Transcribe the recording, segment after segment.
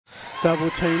double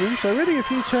teaming. So already a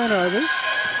few turnovers.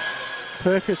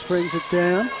 Perkis brings it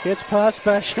down, gets past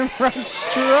Basham, runs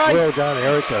straight. Well done,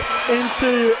 Erica.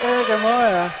 Into Erica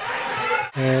Meyer.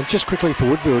 And just quickly for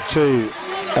Woodville too,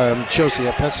 Chelsea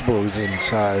Apasable is in,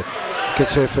 so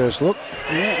gets her first look.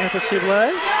 Yeah,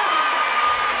 Apasable.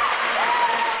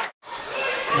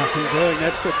 Nothing doing.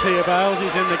 That's the Tia Bales.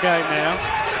 He's in the game now.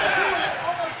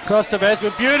 Cross to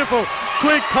Baswood. Beautiful,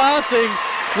 quick passing,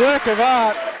 work of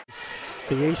art.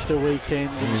 The Easter weekend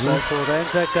and so forth.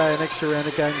 Anzac Day, an extra round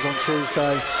of games on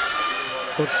Tuesday.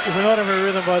 But if we're not in a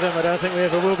rhythm by them, I don't think we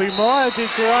ever will be. Meyer did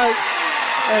great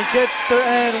and gets the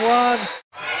and one.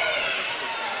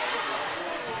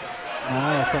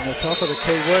 Meyer from the top of the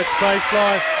key works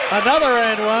baseline. Another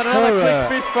and one. Another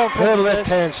quick fist bump. Her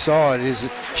left-hand side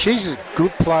she's a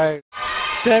good player.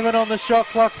 7 on the shot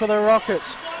clock for the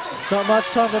Rockets. Not much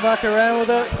time to muck around with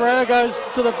it. Freo goes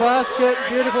to the basket.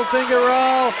 Beautiful finger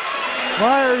roll.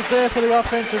 Meyer is there for the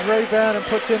offensive rebound and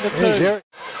puts in the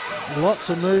 2. Lots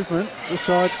of movement.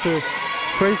 Decides to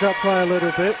freeze up play a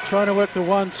little bit. Trying to work the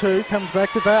 1-2. Comes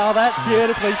back to bat. Oh, that's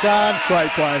beautifully done.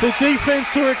 Great play. The defense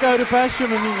saw it go to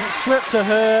Basham and swept to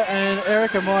her, and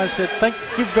Erica Meyer said, thank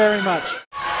you very much.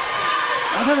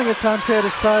 I don't think it's unfair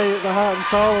to say the heart and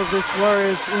soul of this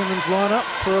Warriors women's lineup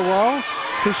for a while.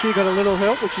 Fishy got a little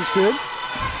help, which is good.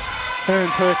 Her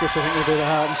and Perkis, I think, will be the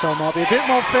heart and soul. Might be a bit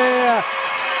more fair.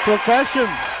 Brooke Basham.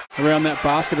 Around that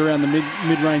basket, around the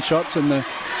mid-range shots and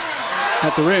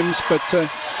at the rims, but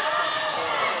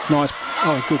nice.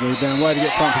 Oh, good rebound. Way to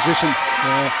get front position.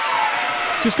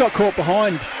 Just got caught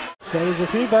behind. So there's a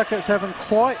few buckets haven't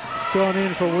quite gone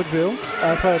in for Woodville,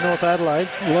 for North Adelaide.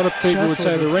 A lot of people would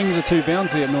say the rings are too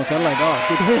bouncy at North Adelaide. Oh,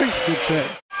 good check.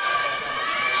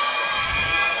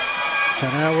 So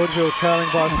now Woodville trailing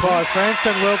by 5.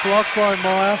 Cranston well blocked by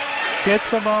Meyer. Gets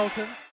the Moulton.